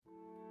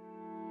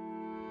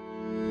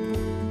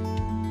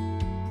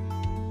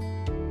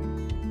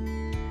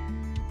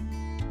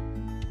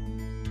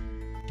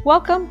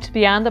Welcome to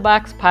Beyond the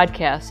Box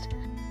podcast.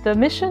 The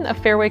mission of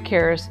Fairway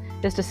Cares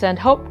is to send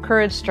hope,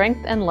 courage,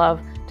 strength, and love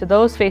to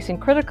those facing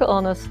critical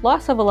illness,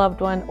 loss of a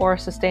loved one, or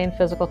sustained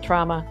physical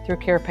trauma through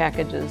care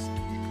packages.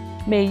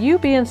 May you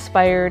be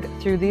inspired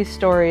through these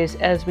stories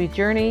as we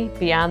journey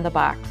beyond the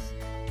box.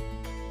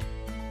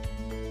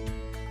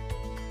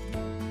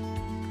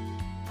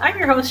 I'm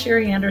your host,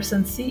 Sherry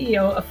Anderson,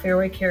 CEO of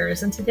Fairway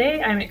Cares, and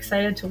today I'm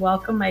excited to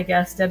welcome my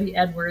guest, Debbie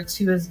Edwards,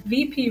 who is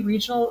VP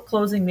Regional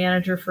Closing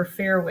Manager for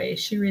Fairway.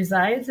 She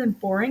resides in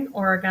Boring,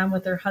 Oregon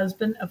with her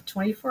husband of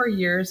 24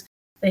 years.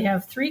 They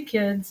have 3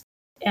 kids,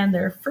 and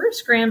their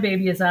first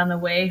grandbaby is on the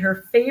way.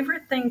 Her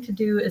favorite thing to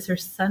do is her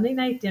Sunday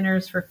night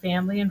dinners for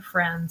family and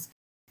friends.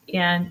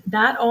 And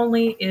not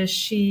only is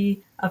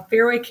she a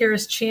Fairway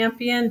Cares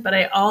champion, but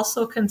I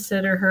also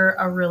consider her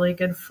a really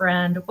good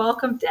friend.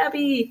 Welcome,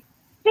 Debbie.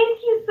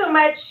 Thank you so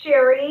much,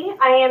 Sherry.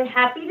 I am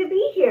happy to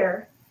be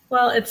here.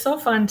 Well, it's so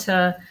fun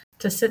to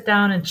sit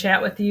down and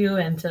chat with you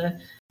and to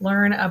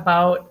learn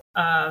about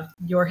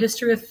your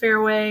history with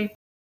Fairway,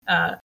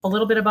 a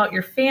little bit about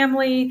your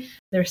family.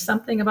 There's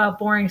something about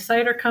Boring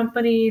Cider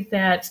Company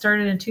that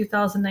started in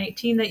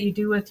 2019 that you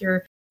do with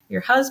your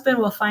husband.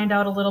 We'll find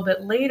out a little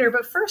bit later.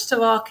 But first of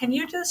all, can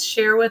you just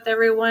share with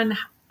everyone,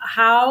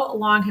 how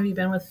long have you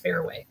been with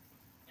Fairway?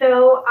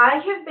 So I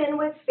have been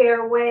with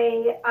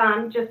Fairway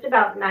just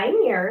about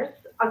 9 years.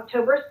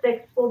 October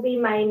 6th will be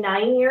my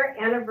 9-year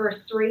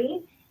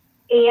anniversary,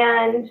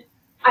 and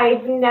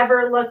I've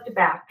never looked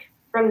back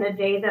from the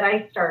day that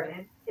I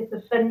started. It's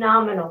a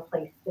phenomenal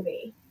place to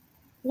be.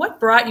 What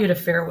brought you to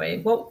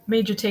Fairway? What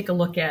made you take a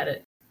look at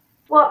it?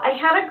 Well, I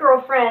had a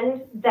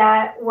girlfriend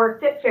that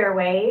worked at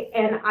Fairway,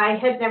 and I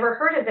had never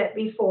heard of it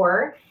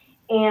before,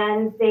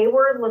 and they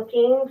were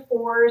looking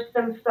for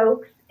some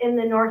folks in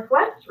the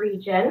Northwest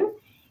region.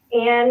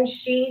 And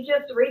she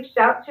just reached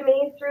out to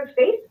me through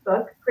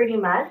Facebook pretty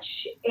much.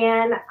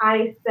 And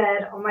I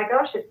said, oh my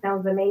gosh, it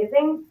sounds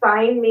amazing.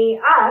 Sign me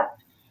up.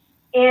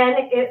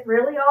 And it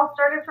really all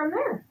started from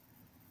there.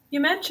 You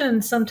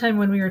mentioned sometime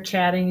when we were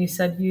chatting, you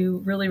said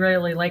you really,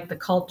 really like the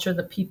culture,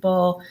 the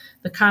people,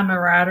 the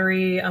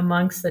camaraderie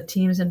amongst the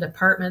teams and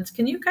departments.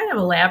 Can you kind of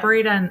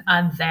elaborate on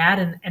that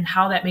and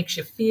how that makes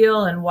you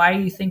feel and why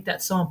you think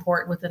that's so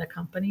important within a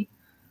company?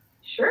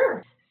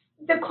 Sure.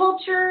 The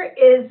culture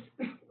is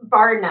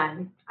bar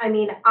none. I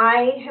mean,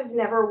 I have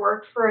never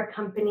worked for a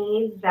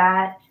company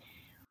that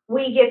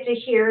we get to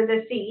hear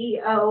the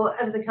CEO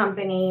of the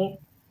company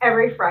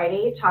every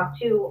Friday talk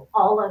to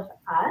all of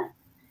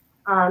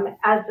us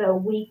as a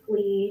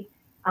weekly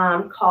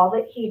call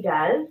that he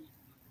does.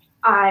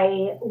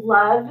 I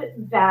love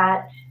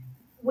that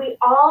we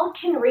all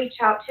can reach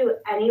out to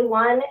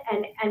anyone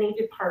and any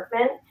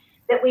department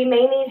that we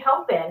may need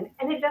help in.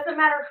 And it doesn't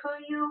matter who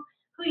you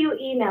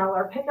email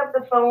or pick up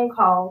the phone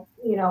call,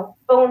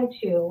 phone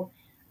to,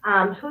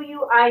 who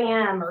you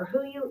IM or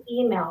who you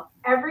email.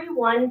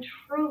 Everyone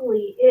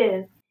truly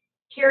is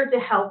here to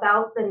help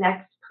out the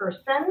next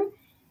person.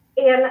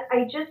 And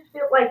I just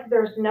feel like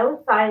there's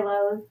no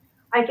silos.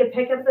 I could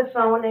pick up the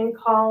phone and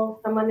call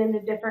someone in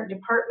a different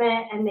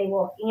department and they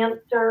will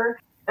answer.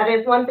 That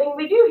is one thing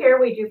we do here.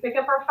 We do pick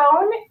up our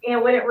phone,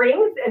 and when it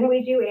rings and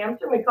we do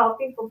answer, we call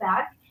people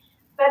back.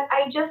 But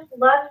I just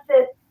love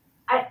that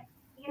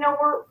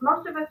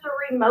most of us are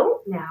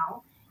remote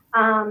now.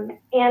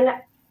 And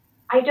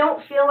I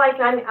don't feel like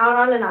I'm out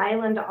on an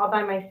island all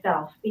by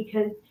myself,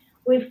 because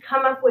we've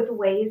come up with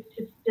ways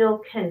to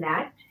still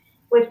connect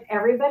with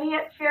everybody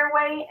at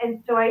Fairway.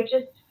 And so I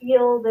just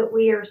feel that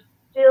we are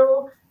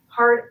still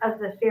part of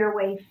the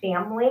Fairway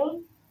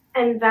family.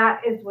 And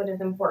that is what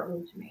is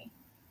important to me.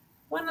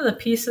 One of the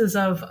pieces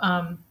of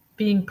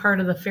being part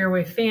of the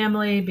Fairway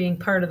family, being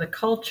part of the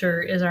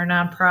culture, is our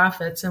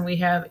nonprofits. And we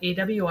have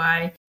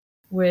AWI,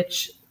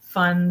 which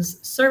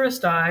funds service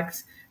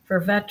dogs for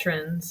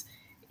veterans.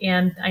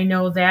 And I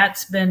know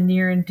that's been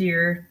near and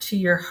dear to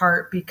your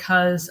heart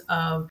because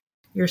of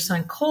your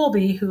son,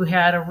 Colby, who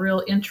had a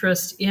real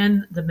interest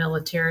in the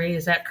military.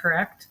 Is that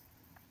correct?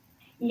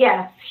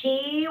 Yes,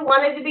 he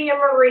wanted to be a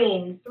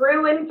Marine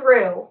through and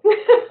through.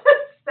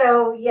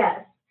 So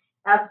yes,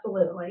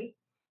 absolutely.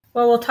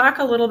 Well, we'll talk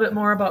a little bit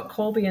more about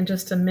Colby in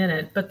just a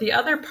minute. But the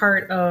other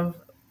part of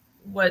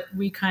what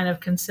we kind of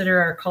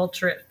consider our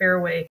culture at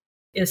Fairway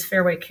is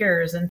Fairway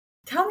Cares. And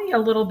tell me a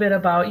little bit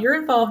about, you're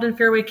involved in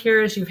Fairway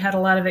Cares. You've had a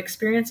lot of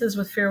experiences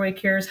with Fairway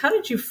Cares. How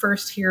did you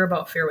first hear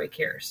about Fairway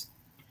Cares?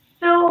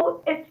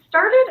 So it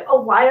started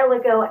a while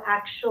ago,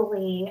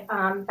 actually,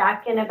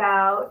 back in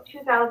about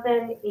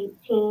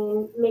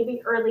 2018,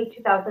 maybe early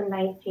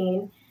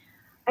 2019.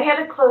 I had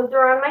a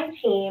closer on my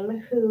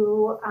team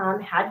who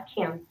had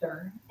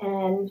cancer.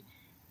 And,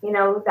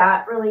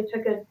 that really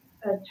took a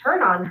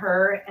turn on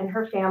her and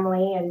her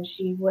family. And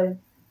she was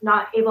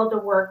not able to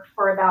work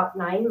for about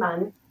 9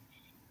 months.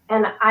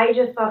 And I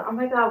just thought, oh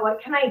my God,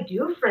 what can I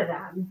do for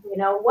them?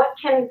 What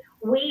can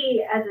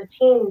we as a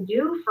team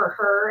do for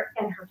her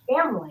and her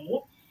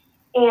family?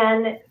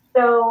 And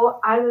so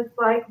I was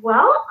like,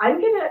 well, I'm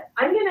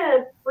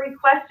gonna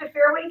request a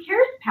Fairway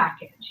Cares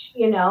package,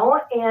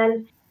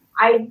 and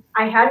I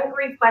hadn't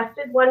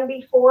requested one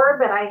before,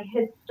 but I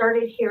had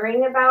started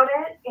hearing about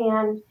it.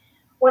 And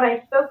when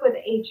I spoke with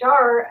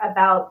HR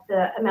about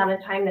the amount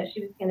of time that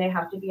she was going to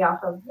have to be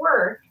off of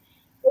work,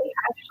 they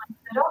actually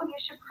said, "Oh, you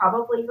should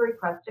probably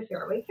request a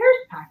Fairway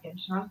Cares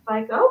package." And I was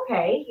like,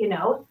 "Okay,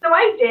 So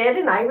I did,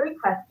 and I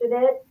requested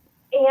it.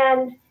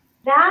 And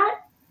that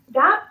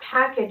that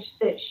package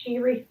that she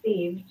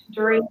received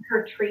during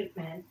her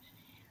treatment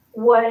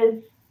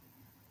was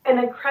an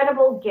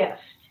incredible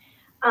gift.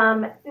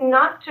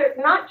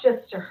 Not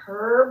just to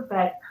her,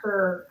 but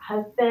her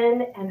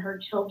husband and her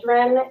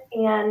children,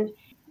 and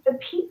the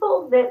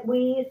people that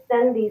we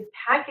send these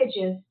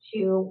packages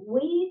to.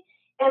 We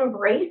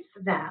embrace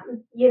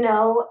them,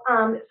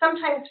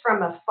 sometimes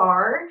from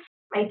afar.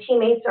 My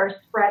teammates are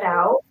spread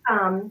out,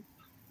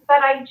 but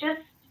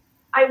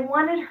I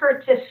wanted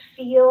her to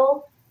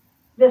feel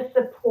the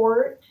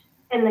support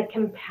and the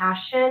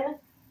compassion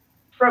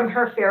from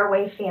her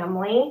Fairway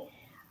family.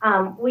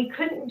 We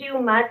couldn't do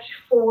much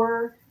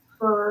for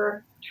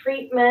her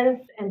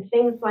treatments and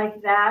things like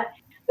that,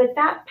 but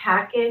that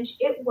package,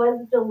 it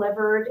was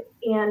delivered,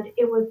 and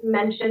it was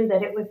mentioned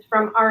that it was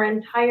from our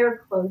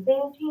entire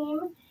closing team.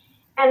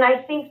 And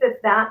I think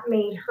that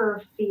made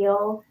her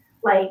feel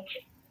like,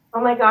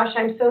 oh my gosh,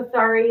 I'm so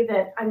sorry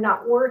that I'm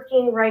not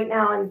working right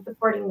now and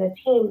supporting the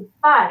team,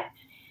 but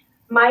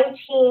my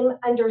team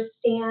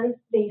understands,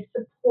 they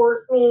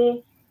support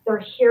me,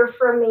 they're here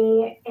for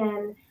me,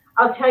 and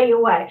I'll tell you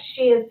what,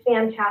 she is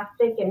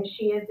fantastic and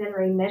she is in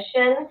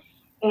remission,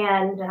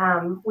 and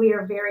we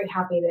are very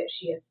happy that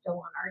she is still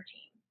on our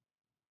team.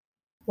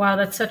 Wow,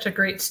 that's such a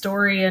great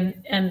story.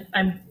 And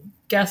I'm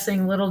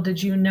guessing, little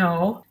did you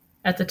know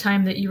at the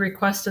time that you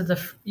requested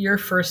your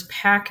first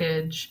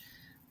package,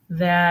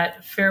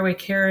 that Fairway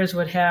Cares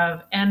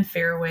and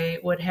Fairway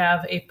would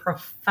have a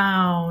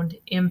profound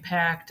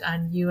impact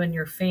on you and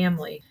your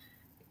family.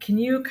 Can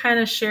you kind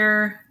of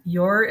share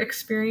your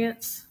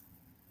experience?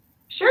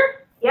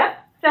 Sure. Yep.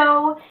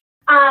 So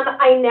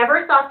I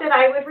never thought that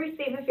I would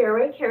receive a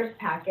Fairway Cares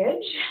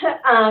package.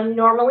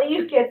 Normally,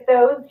 you get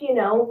those,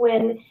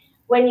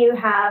 when you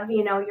have,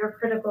 your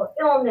critical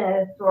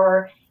illness,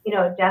 or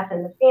death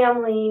in the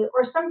family,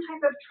 or some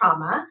type of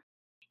trauma.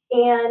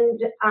 And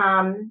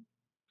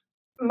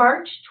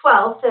March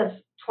 12th of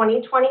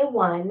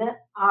 2021,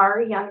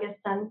 our youngest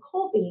son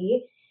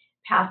Colby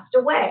passed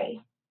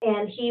away,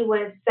 and he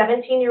was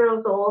 17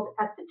 years old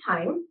at the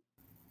time.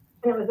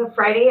 And it was a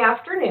Friday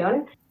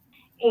afternoon,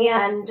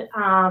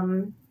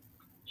 and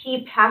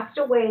he passed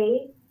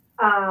away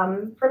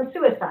from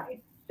suicide.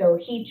 So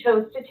he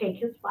chose to take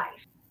his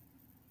life.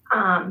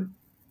 Um,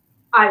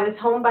 I was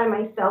home by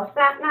myself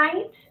that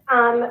night,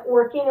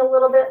 working a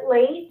little bit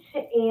late,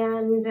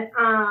 and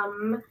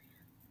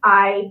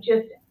I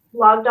just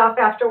logged off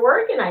after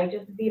work, and I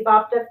just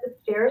bebopped up the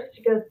stairs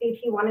to go see if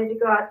he wanted to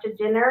go out to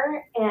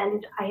dinner,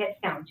 and I had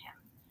found him.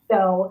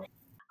 So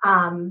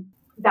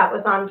that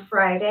was on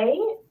Friday,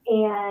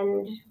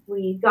 and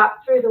we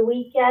got through the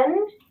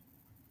weekend.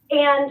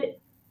 And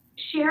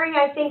Sherry,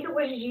 I think it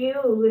was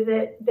you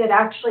that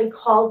actually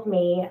called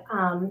me.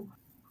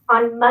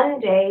 On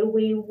Monday,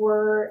 we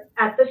were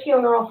at the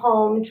funeral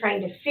home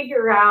trying to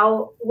figure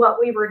out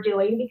what we were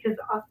doing, because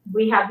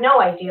we had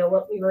no idea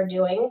what we were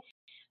doing.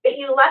 But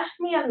you left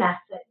me a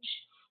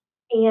message,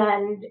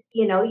 and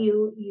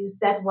you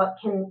said, "What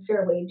can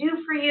Fairway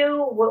do for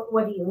you?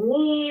 What do you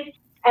need?"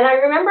 And I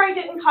remember I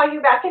didn't call you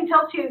back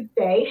until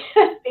Tuesday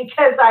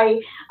because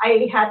I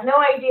had no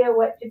idea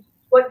what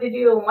to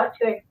do and what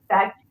to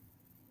expect.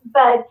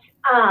 But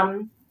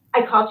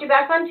I called you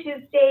back on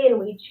Tuesday, and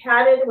we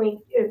chatted,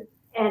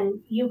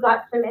 and you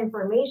got some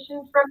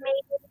information from me.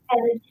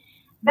 And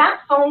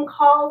that phone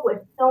call was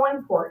so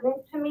important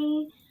to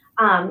me.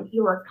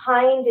 You were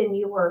kind, and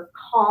you were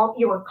calm.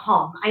 You were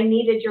calm. I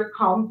needed your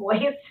calm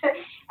voice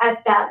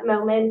at that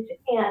moment.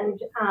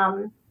 And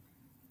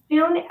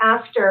soon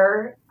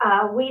after,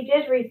 we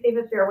did receive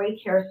a Fairway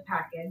Cares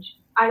package.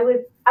 I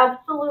was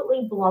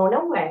absolutely blown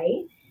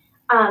away.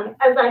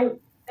 As I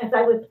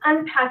was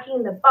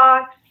unpacking the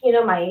box,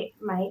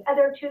 my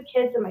other two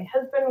kids and my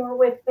husband were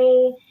with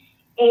me,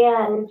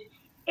 and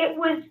it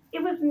was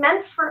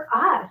meant for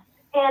us.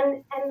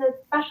 And the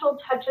special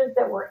touches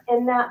that were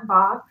in that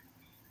box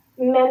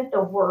meant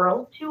the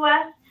world to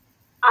us.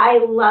 I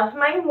love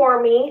my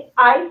Warmy.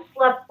 I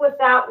slept with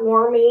that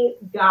Warmy,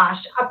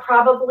 gosh,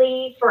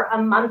 probably for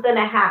a month and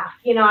a half.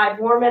 I'd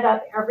warm it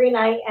up every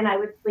night, and I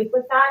would sleep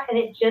with that, and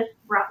it just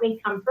brought me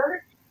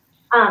comfort.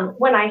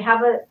 When I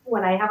have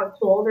a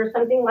cold or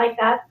something like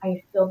that,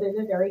 I still do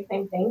the very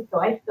same thing.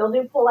 So I still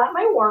do pull out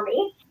my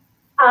Warmy,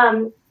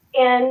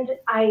 and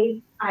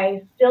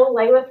I still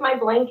lay with my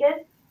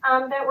blankets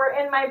that were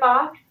in my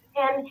box,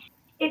 and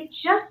it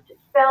just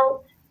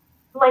felt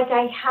like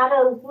I had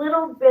a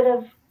little bit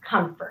of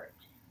comfort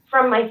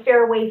from my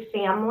Fairway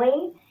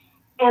family,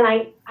 and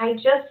I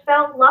just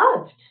felt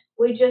loved.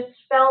 We just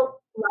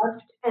felt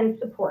loved and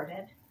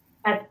supported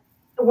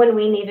when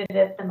we needed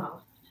it the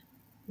most.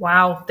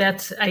 Wow,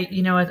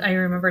 I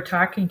remember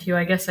talking to you.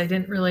 I guess I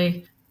didn't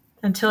really,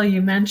 until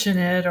you mentioned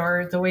it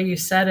or the way you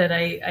said it,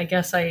 I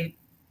guess I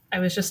I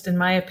was just, in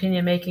my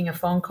opinion, making a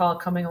phone call,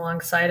 coming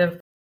alongside of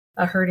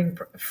a hurting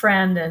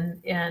friend,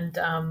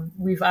 and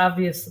we've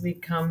obviously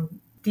become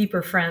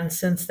deeper friends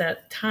since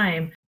that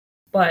time.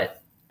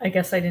 But I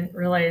guess I didn't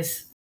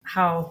realize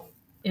how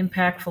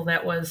impactful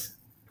that was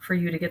for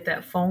you to get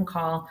that phone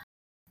call.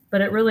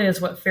 But it really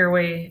is what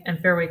Fairway and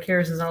Fairway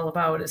Cares is all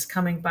about, is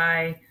coming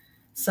by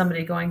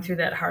somebody going through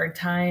that hard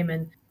time.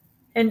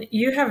 And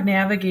you have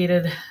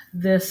navigated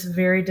this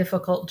very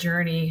difficult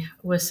journey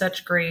with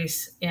such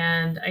grace.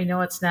 And I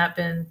know it's not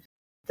been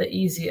the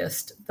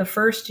easiest. The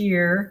first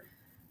year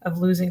of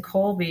losing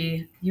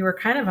Colby, you were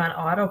kind of on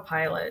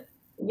autopilot.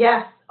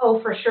 Yes.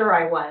 Oh, for sure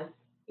I was.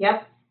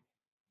 Yep.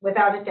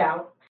 Without a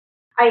doubt.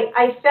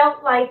 I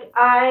felt like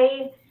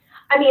I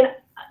mean,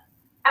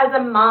 as a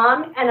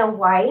mom and a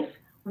wife,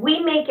 we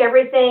make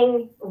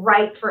everything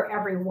right for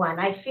everyone.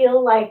 I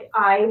feel like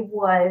I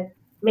was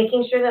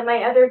making sure that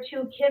my other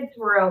two kids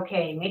were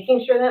okay,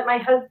 making sure that my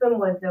husband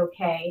was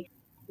okay,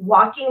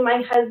 walking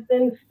my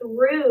husband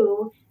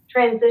through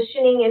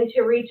transitioning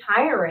into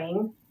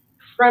retiring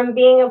from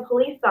being a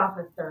police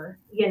officer,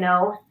 you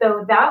know.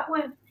 So that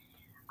was,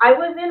 I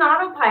was in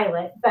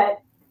autopilot, but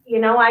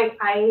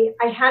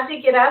I had to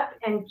get up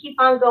and keep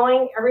on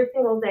going every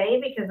single day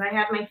because I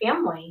had my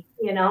family,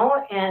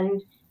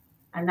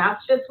 and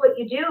that's just what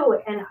you do.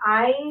 And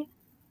I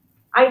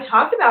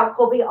talk about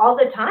Colby all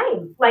the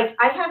time. Like,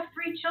 I have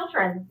three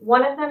children.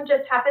 One of them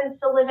just happens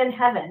to live in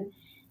heaven.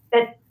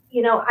 That,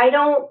 I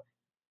don't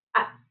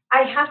I,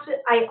 I have to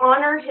I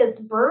honor his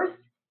birth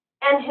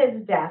and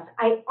his death.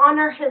 I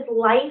honor his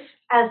life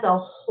as a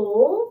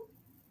whole,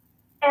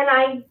 and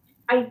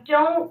I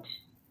don't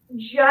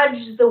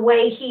judge the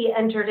way he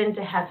entered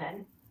into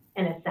heaven,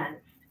 in a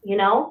sense. You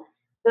know,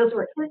 those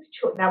were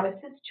that was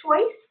his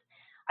choice.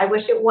 I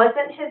wish it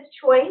wasn't his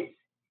choice,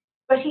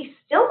 but he's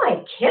still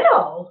my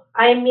kiddo.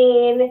 I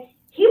mean,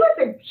 he's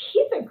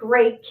a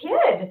great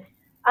kid.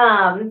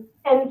 And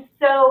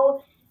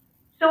so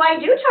I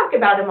do talk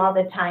about him all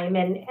the time,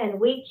 and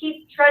we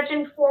keep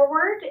trudging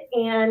forward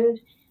and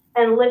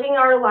living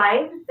our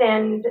lives.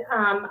 And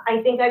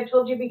I think I've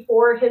told you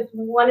before, his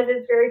one of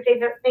his very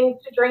favorite things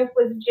to drink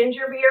was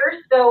ginger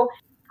beer. So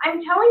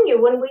I'm telling you,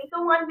 when we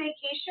go on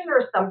vacation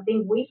or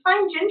something, we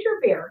find ginger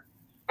beer,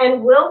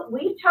 and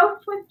we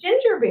toast with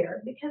ginger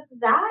beer because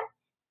that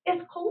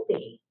is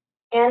Colby,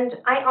 and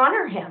I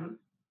honor him.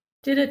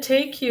 Did it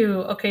take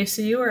you, okay,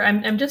 so you were,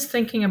 I'm just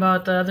thinking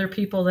about the other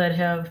people that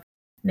have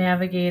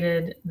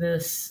navigated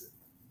this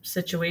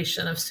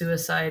situation of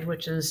suicide,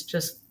 which is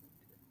just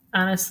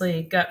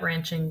honestly gut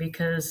wrenching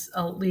because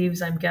it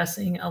leaves, I'm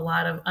guessing, a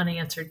lot of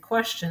unanswered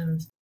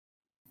questions.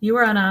 You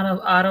were on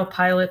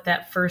autopilot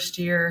that first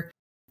year,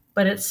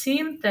 but it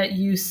seemed that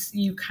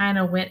you kind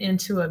of went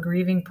into a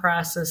grieving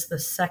process the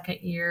second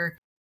year.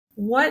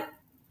 What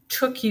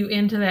took you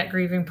into that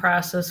grieving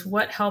process?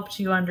 What helped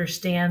you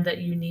understand that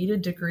you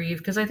needed to grieve?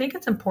 Because I think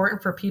it's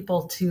important for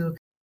people to,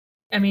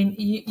 I mean,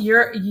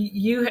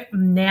 you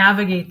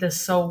navigate this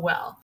so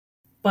well,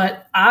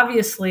 but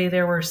obviously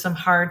there were some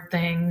hard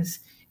things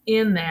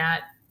in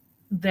that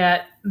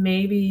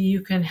maybe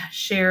you can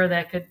share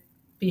that could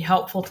be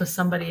helpful to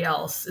somebody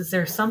else. Is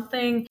there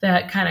something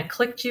that kind of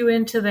clicked you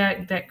into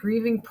that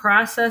grieving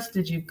process?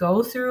 Did you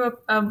go through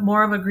a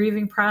more of a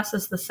grieving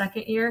process the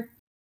second year?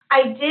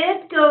 I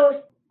did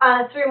go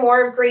through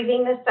more of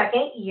grieving the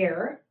second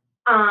year.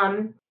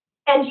 And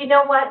you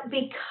know what?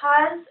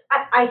 Because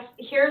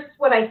here's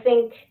what I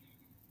think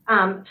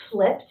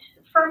flipped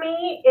for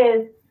me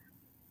is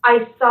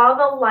I saw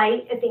the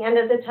light at the end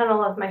of the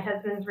tunnel of my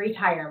husband's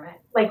retirement.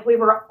 Like, we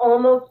were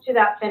almost to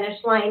that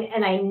finish line,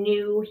 and I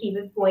knew he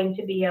was going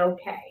to be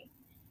okay.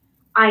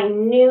 I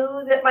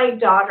knew that my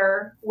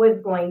daughter was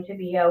going to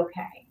be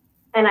okay.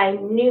 And I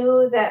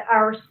knew that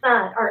our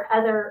son, our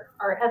other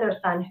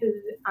son, who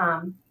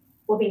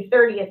will be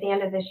 30 at the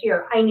end of this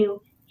year, I knew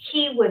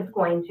he was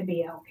going to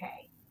be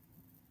okay.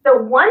 So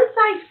once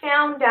I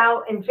found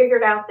out and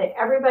figured out that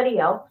everybody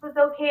else was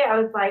okay, I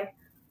was like,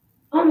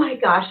 oh my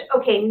gosh,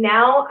 okay,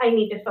 now I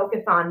need to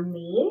focus on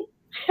me.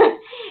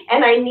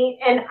 And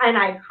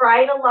I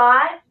cried a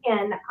lot,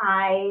 and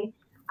I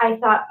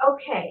thought,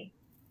 okay,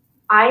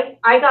 I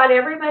got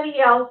everybody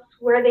else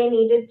where they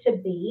needed to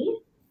be.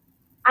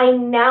 I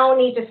now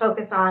need to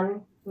focus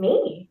on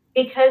me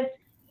because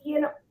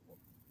you know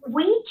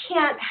we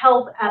can't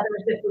help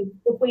others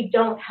if we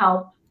don't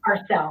help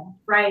ourselves,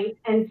 right?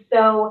 And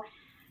so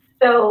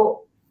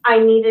I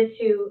needed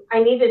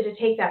to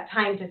take that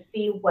time to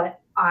see what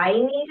I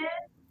needed.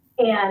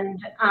 And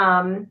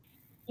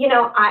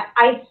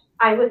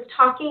I was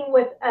talking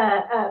with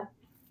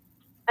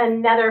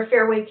another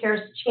Fairway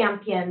Cares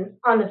champion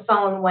on the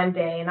phone one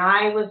day, and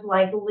I was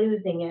like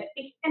losing it.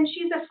 And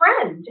she's a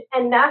friend,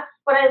 and that's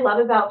what I love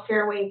about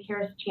Fairway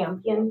Cares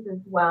champions as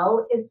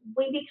well, is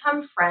we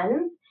become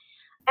friends.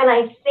 And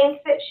I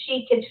think that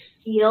she could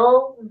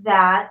feel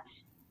that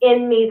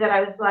in me, that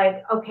I was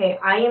like, okay,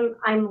 I'm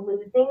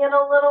losing it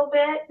a little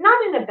bit,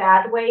 not in a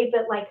bad way,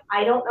 but like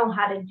I don't know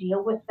how to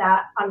deal with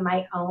that on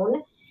my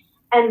own.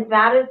 And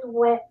that is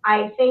when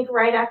I think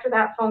right after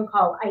that phone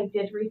call, I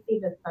did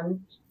receive a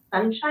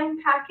Sunshine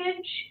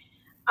package.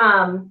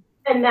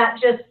 And that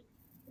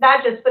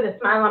just put a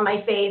smile on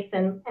my face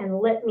and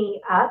lit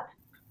me up.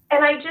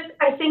 And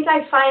I think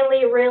I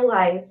finally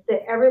realized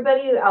that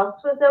everybody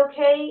else was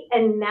okay,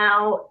 and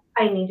now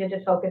I needed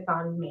to focus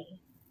on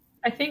me.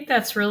 I think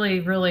that's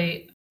really,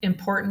 really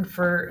important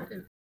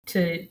for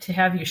to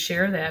have you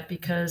share that,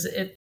 because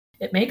it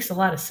makes a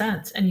lot of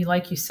sense. And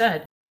like you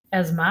said,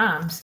 as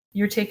moms,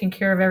 you're taking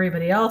care of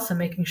everybody else and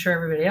making sure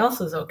everybody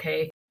else is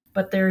okay.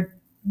 But there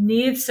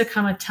needs to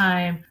come a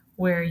time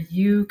where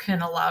you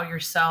can allow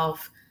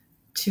yourself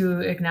to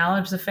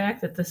acknowledge the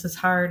fact that this is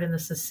hard and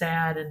this is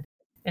sad,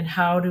 and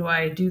how do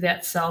I do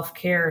that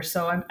self-care.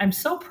 So I'm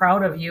so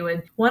proud of you.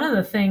 And one of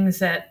the things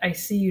that I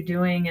see you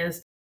doing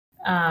is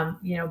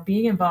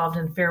being involved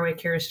in Fairway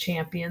Cares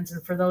Champions.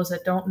 And for those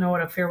that don't know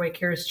what a Fairway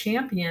Cares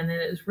Champion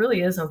is,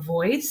 really is a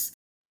voice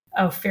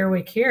of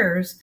Fairway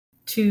Cares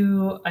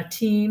to a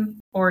team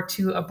or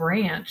to a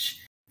branch,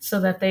 so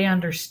that they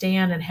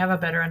understand and have a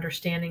better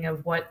understanding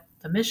of what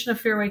the mission of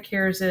Fairway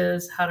Cares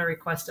is, how to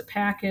request a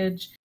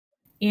package.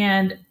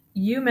 And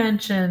you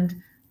mentioned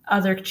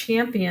other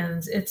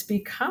champions. It's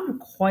become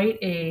quite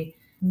a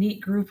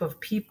neat group of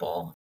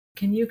people.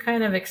 Can you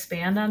kind of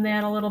expand on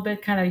that a little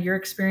bit, kind of your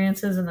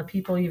experiences and the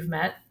people you've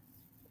met?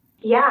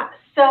 Yeah.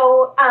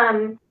 So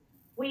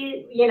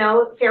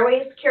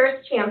Fairways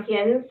Cares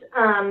Champions.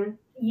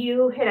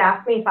 You had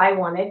asked me if I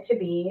wanted to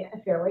be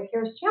a Fairway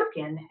Cares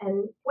champion,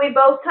 and we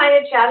both kind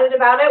of chatted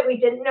about it. We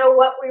didn't know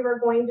what we were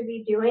going to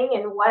be doing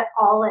and what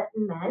all it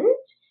meant.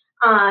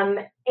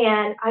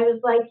 And I was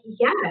like,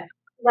 yes,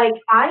 like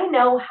I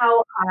know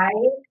how I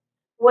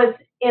was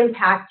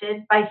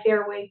impacted by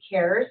Fairway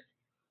Cares.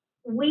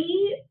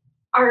 We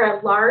are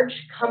a large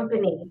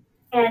company.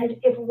 And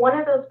if one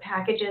of those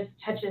packages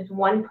touches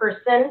one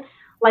person,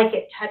 like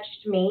it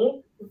touched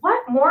me,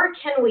 what more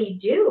can we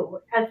do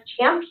as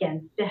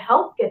champions to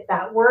help get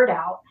that word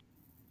out?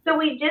 So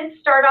we did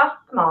start off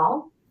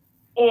small,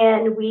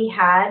 and we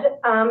had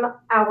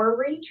our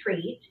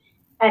retreat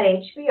at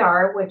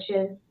HBR, which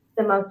is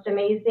the most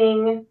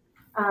amazing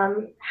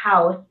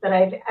house that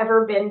I've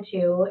ever been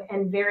to,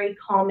 and very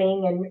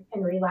calming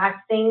and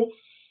relaxing.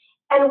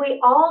 And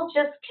we all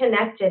just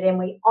connected, and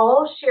we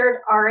all shared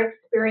our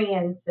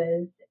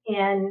experiences,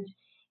 and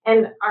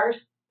our,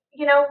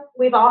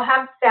 we've all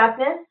had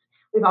sadness,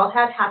 we've all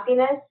had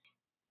happiness.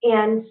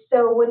 And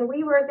so when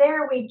we were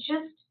there, we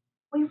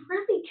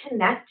really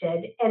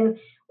connected, and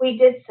we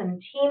did some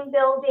team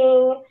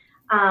building.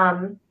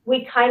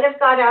 We kind of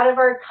got out of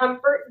our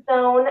comfort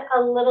zone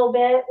a little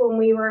bit when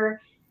we were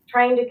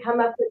trying to come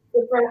up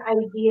with different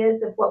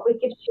ideas of what we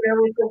could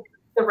share with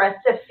the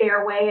rest of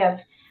Fairway,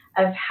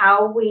 of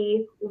how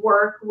we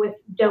work with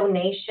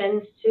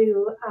donations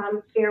to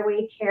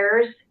Fairway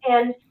Cares.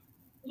 And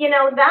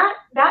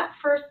that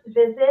first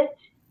visit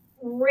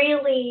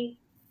really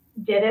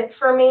did it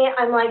for me.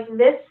 I'm like,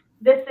 this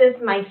is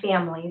my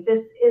family.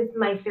 This is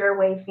my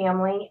Fairway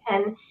family,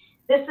 and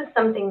this is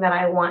something that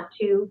I want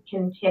to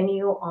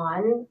continue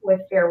on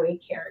with Fairway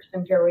Cares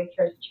and Fairway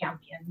Cares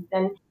Champions.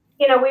 And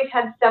we've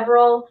had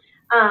several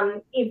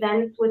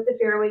events with the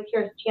Fairway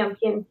Cares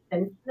Champions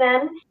since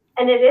then,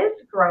 and it is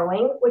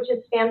growing, which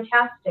is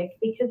fantastic,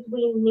 because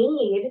we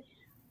need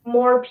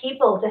more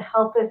people to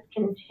help us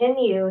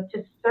continue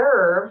to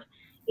serve,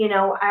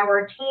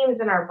 our teams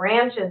and our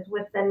branches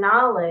with the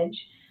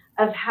knowledge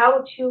of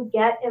how to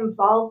get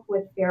involved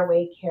with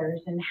Fairway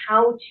Cares and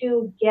how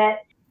to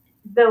get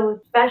those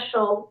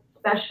special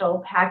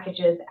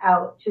packages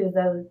out to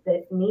those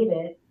that need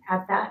it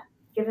at that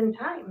given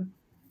time.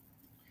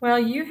 Well,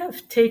 you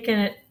have taken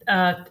it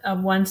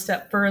one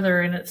step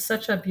further, and it's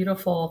such a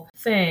beautiful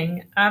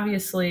thing.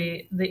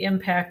 Obviously, the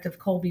impact of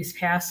Colby's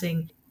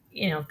passing,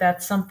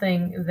 that's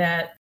something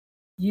that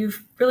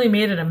you've really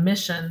made it a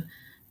mission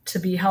to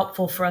be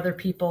helpful for other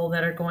people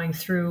that are going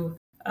through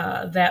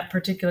that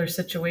particular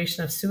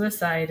situation of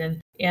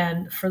suicide.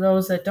 And for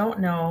those that don't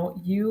know,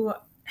 you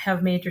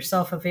have made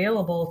yourself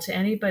available to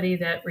anybody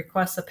that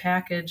requests a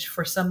package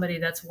for somebody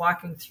that's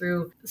walking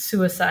through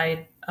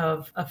suicide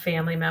of a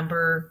family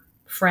member,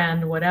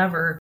 friend,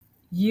 whatever.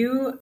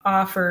 You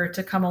offer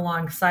to come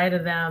alongside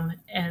of them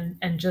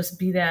and just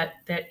be that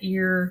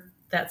ear,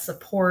 that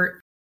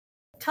support.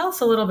 Tell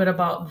us a little bit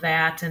about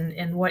that,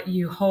 and what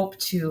you hope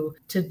to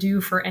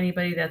do for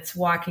anybody that's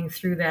walking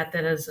through that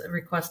has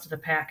requested a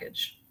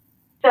package.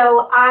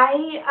 So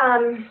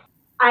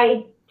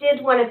I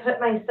did want to put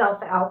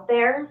myself out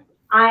there.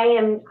 I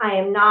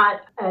am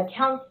not a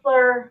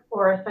counselor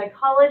or a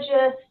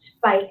psychologist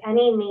by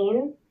any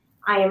means.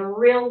 I am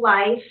real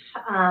life,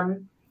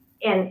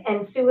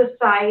 and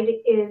suicide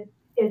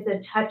is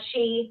a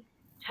touchy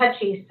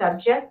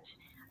subject.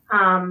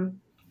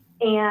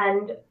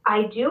 And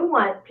I do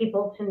want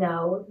people to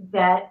know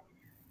that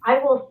I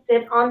will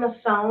sit on the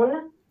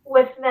phone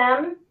with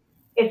them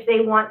if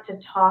they want to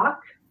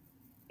talk,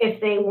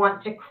 if they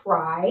want to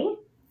cry,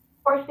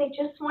 or if they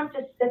just want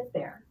to sit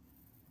there,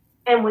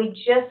 and we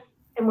just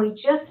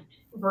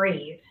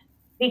breathe,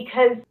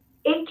 because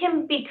it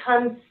can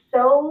become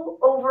so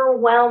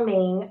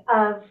overwhelming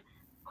of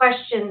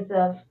questions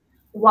of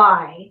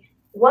why,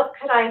 What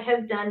could I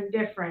have done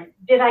different?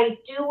 Did I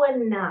do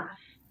enough?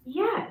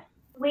 Yes,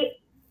 we,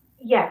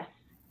 yes,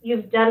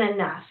 you've done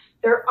enough.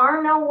 There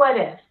are no what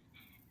ifs.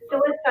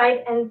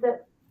 Suicide ends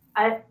up,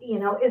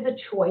 is a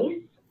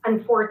choice,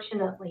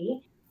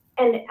 unfortunately.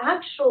 And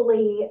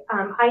actually,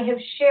 I have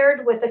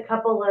shared with a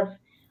couple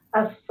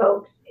of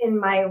folks in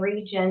my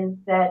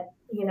region that,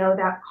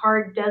 that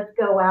card does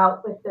go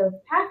out with those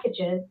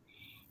packages.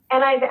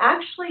 And I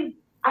actually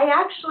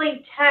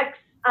text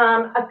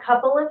a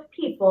couple of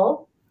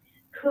people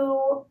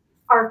who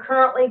are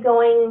currently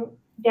going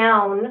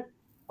down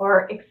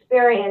or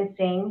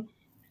experiencing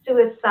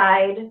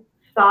suicide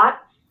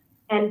thoughts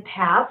and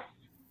paths.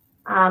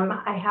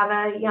 I have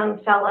a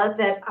young fella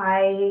that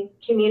I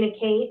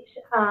communicate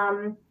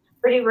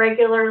pretty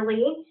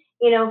regularly,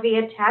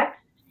 via text.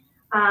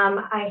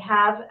 I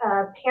have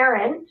a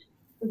parent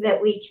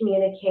that we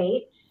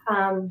communicate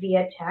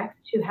via text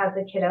who has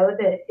a kiddo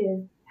that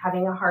is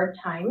having a hard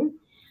time.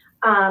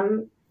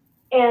 Um,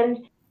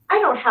 and I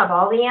don't have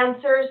all the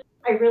answers.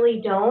 I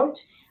really don't.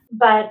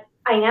 But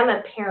I am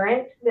a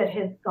parent that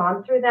has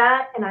gone through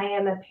that. And I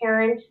am a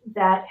parent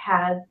that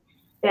had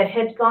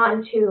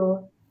gone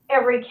to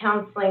every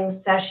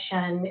counseling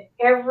session,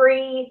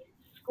 every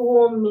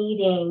school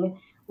meeting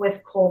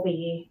with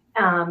Colby.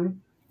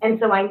 And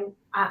so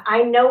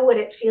I know what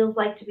it feels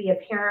like to be a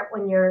parent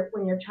when your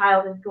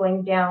child is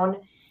going down,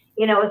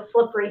 a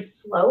slippery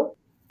slope.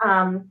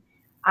 Um,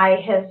 I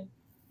have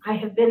I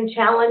have been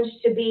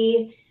challenged to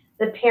be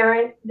the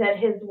parent that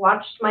has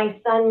watched my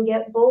son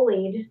get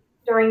bullied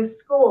during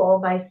school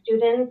by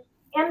students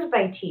and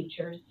by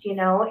teachers.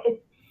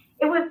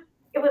 It was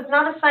it was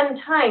not a fun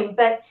time,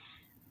 but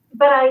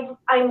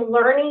I'm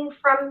learning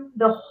from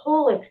the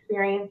whole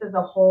experience as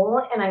a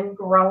whole, and I'm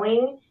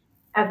growing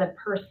as a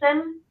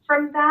person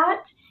from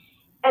that.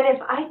 And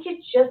if I could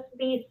just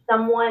be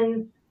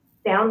someone's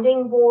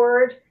sounding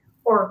board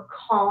or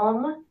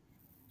calm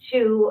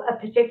to a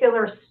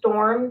particular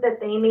storm that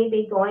they may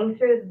be going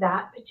through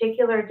that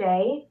particular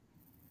day,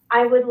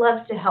 I would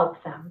love to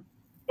help them.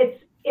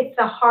 It's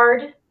a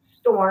hard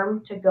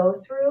storm to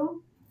go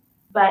through,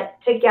 but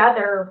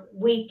together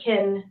we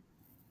can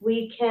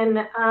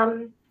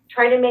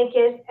try to make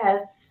it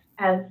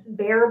as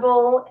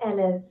bearable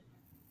and as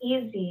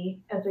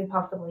easy as we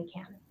possibly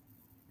can.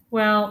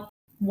 Well,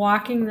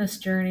 walking this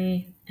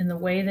journey in the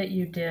way that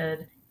you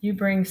did, you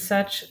bring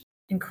such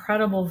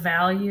incredible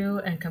value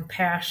and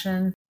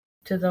compassion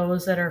to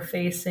those that are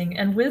facing,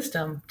 and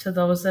wisdom to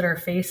those that are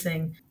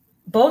facing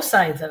both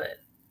sides of it,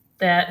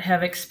 that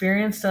have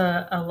experienced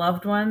a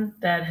loved one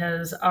that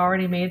has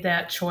already made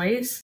that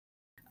choice,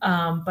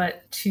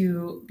 but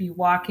to be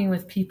walking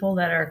with people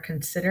that are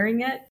considering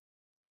it.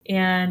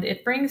 And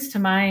it brings to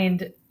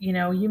mind,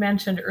 you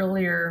mentioned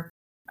earlier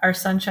our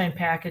sunshine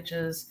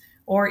packages,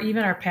 or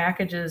even our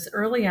packages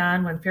early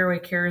on when Fairway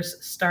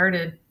Cares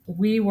started.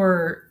 We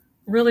were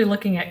really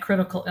looking at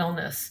critical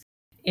illness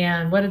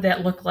and what did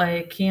that look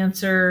like,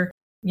 cancer,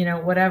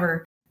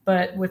 whatever.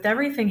 But with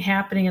everything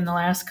happening in the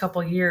last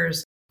couple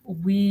years,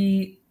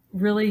 we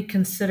really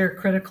consider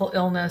critical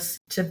illness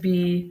to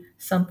be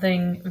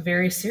something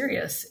very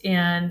serious.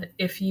 And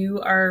if you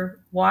are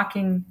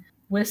walking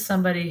with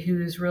somebody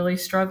who's really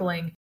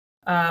struggling,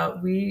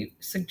 we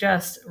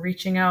suggest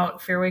reaching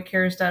out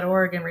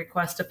fairwaycares.org and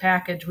request a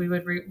package. We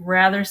would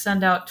rather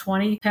send out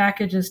 20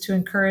 packages to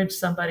encourage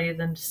somebody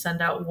than to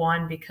send out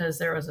one because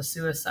there was a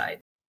suicide.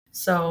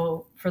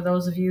 So for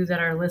those of you that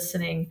are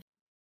listening,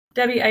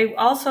 Debbie, I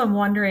also am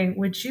wondering,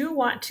 would you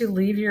want to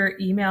leave your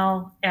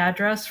email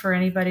address for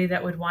anybody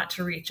that would want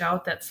to reach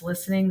out that's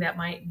listening that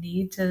might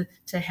need to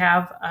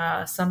have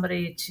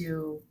somebody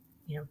to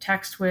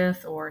text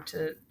with, or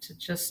to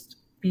just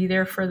be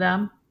there for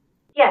them?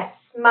 Yes,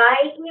 my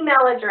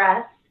email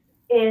address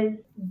is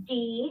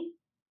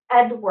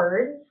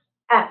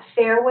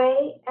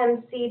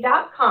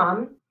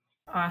dedwards@fairwaymc.com.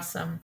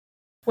 Awesome.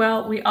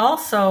 Well, we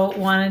also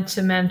wanted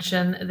to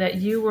mention that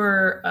you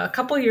were a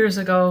couple years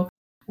ago,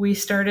 we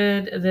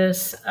started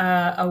this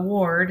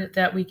award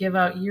that we give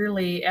out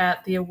yearly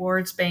at the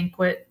awards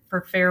banquet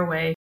for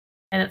Fairway.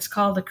 And it's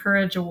called the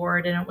Courage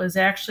Award. And it was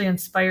actually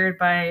inspired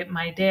by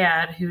my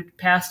dad, who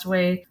passed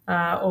away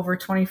over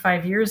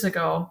 25 years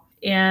ago.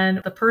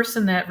 And the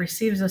person that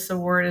receives this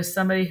award is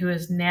somebody who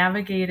has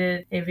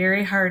navigated a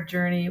very hard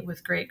journey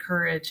with great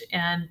courage.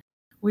 And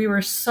we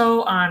were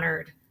so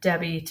honored,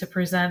 Debbie, to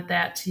present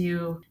that to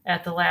you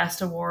at the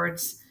last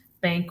awards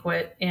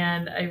banquet.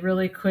 And I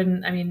really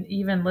couldn't,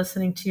 even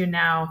listening to you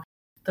now,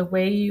 the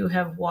way you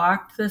have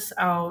walked this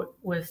out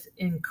with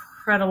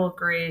incredible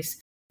grace,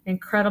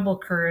 incredible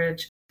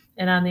courage.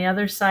 And on the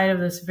other side of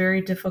this very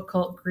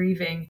difficult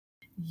grieving,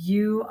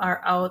 you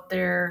are out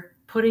there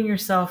putting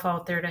yourself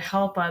out there to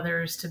help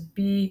others, to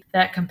be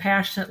that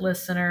compassionate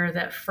listener,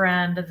 that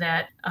friend,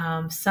 that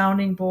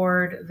sounding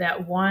board,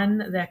 that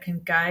one that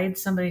can guide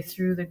somebody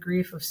through the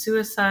grief of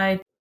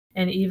suicide,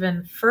 and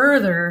even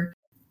further,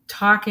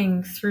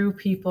 talking through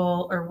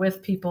people or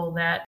with people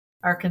that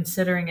are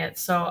considering it.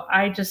 So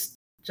I just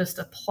just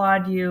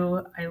applaud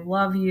you. I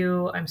love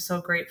you. I'm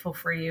so grateful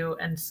for you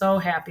and so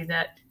happy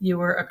that you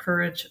were a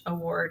Courage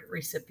Award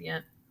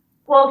recipient.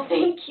 Well,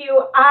 thank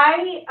you.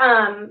 I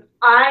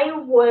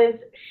was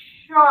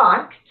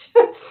shocked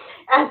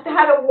at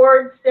that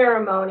award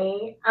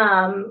ceremony.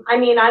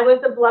 I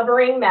was a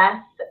blubbering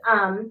mess.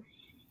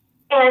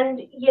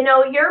 And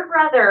your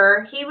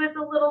brother, he was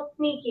a little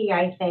sneaky,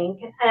 I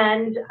think.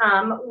 And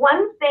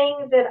one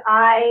thing that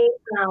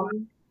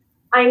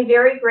I'm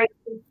very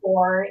grateful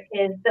for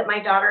is that my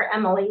daughter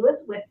Emily was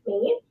with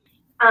me.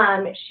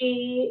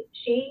 She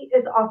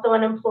is also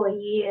an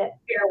employee at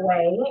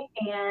Fairway,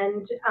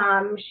 and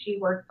she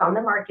works on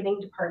the marketing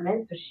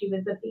department. So she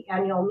was at the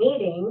annual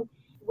meeting.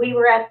 We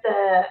were at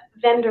the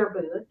vendor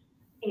booth,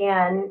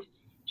 and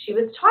she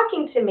was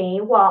talking to me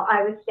while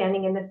I was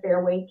standing in the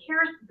Fairway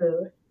Cares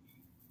booth.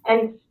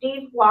 And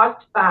Steve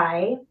walked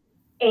by,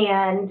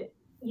 and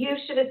you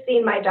should have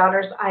seen my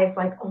daughter's eyes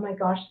like, oh my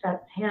gosh,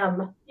 that's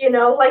him,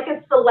 like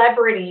a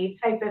celebrity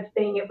type of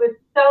thing. It was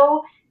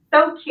so,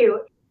 so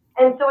cute.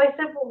 And so I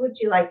said, well, would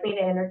you like me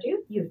to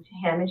introduce you to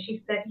him? And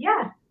she said,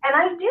 yes. And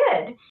I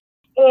did.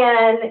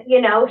 And,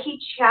 he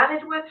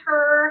chatted with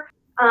her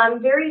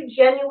very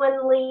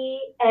genuinely,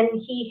 and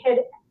he had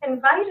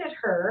invited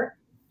her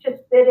to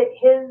sit at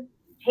his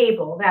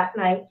table that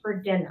night for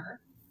dinner.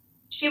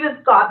 She was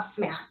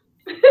gobsmacked.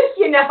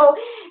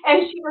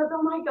 And she goes,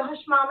 oh my gosh,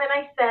 Mom. And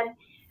I said,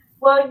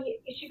 well,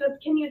 she goes,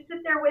 can you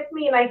sit there with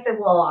me? And I said,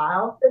 well,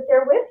 I'll sit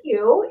there with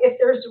you if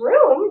there's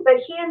room, but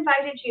he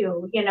invited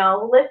you,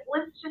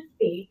 let's just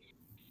see.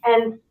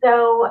 And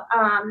so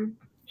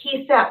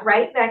he sat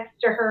right next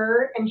to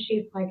her, and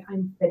she's like,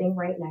 I'm sitting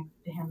right next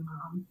to him,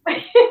 Mom.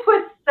 It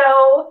was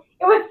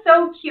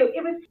so cute.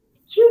 It was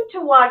cute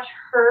to watch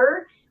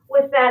her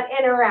with that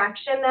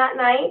interaction that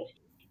night.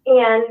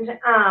 And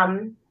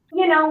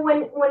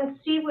when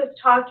Steve was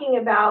talking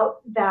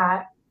about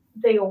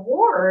the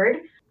award,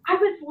 I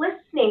was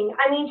listening.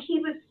 I mean, he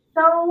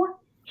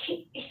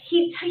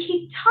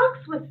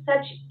talks with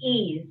such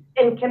ease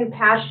and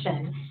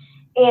compassion.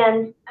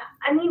 And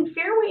I mean,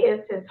 Fairway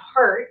is his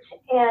heart.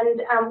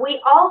 And we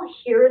all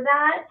hear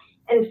that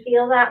and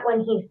feel that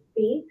when he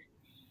speaks.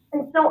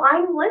 And so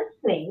I'm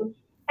listening.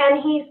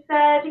 And he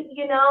said,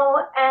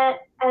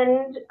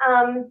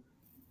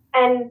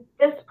 and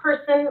this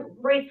person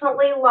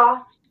recently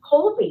lost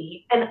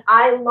Colby, and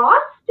I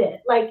lost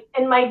it.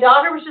 And my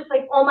daughter was just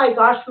like, oh my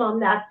gosh, Mom,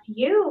 that's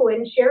you.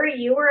 And Sherry,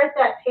 you were at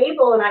that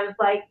table. And I was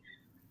like,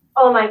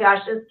 oh my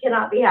gosh, this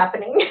cannot be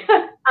happening.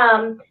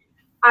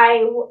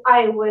 I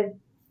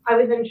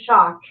was in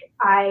shock.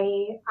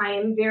 I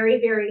am very,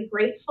 very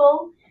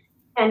grateful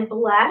and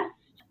blessed.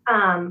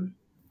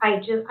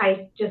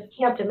 I just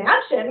can't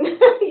imagine,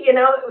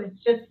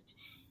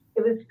 it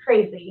was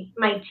crazy.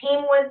 My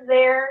team was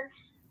there.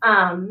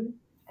 And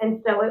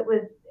so it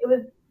was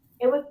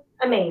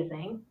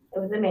amazing. It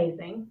was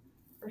amazing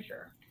for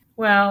sure.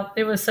 Well,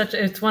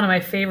 it's one of my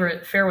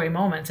favorite Fairway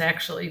moments,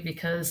 actually,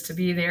 because to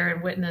be there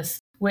and witness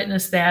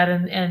that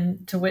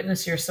and to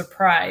witness your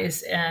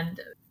surprise and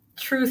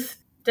truth,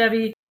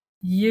 Debbie,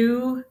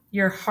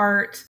 your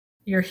heart,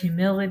 your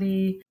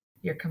humility,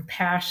 your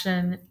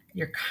compassion,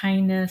 your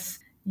kindness,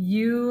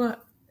 you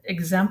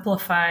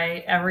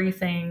exemplify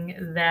everything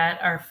that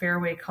our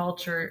Fairway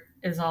culture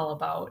is all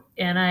about.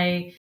 And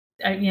I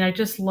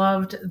just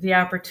loved the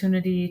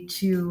opportunity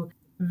to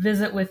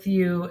visit with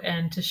you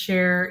and to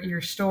share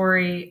your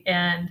story.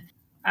 And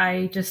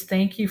I just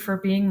thank you for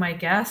being my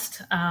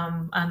guest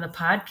on the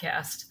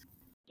podcast.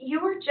 You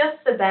were just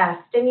the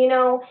best. And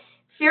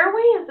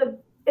Fairway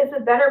is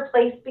a better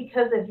place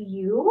because of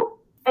you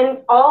and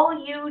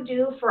all you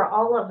do for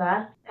all of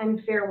us,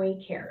 and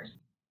Fairway Cares.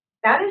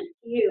 That is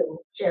you,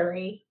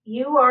 Sherry.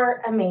 You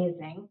are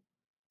amazing.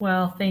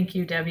 Well, thank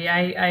you, Debbie.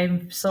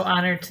 I'm so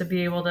honored to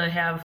be able to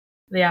have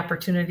the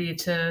opportunity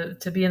to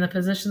be in the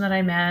position that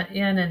I'm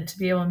in and to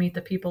be able to meet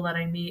the people that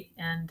I meet.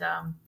 And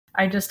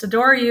I just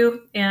adore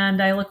you. And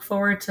I look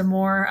forward to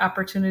more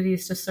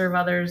opportunities to serve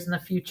others in the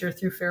future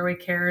through Fairway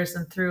Cares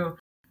and through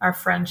our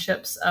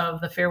friendships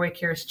of the Fairway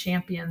Cares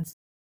champions.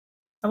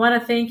 I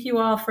want to thank you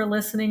all for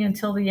listening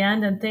until the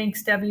end. And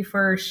thanks, Debbie,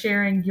 for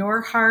sharing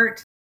your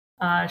heart,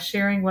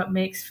 sharing what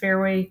makes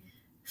Fairway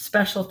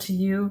special to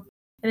you.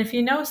 And if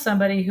you know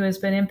somebody who has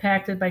been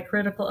impacted by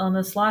critical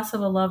illness, loss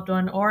of a loved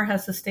one, or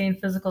has sustained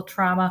physical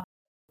trauma,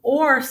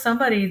 or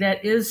somebody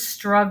that is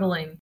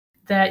struggling,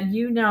 that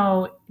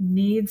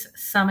needs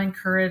some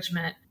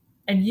encouragement,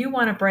 and you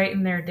want to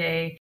brighten their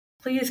day,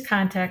 please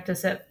contact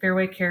us at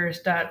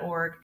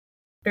fairwaycares.org.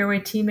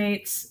 Fairway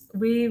teammates,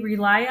 we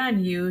rely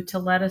on you to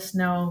let us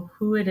know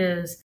who it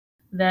is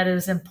that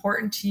is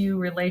important to you,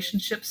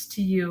 relationships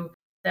to you,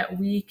 that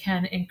we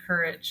can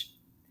encourage.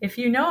 If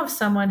you know of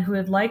someone who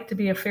would like to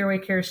be a Fairway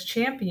Cares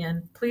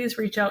champion, please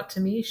reach out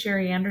to me,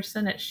 Sherry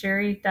Anderson, at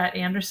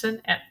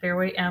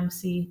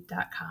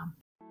sherry.anderson@fairwaymc.com.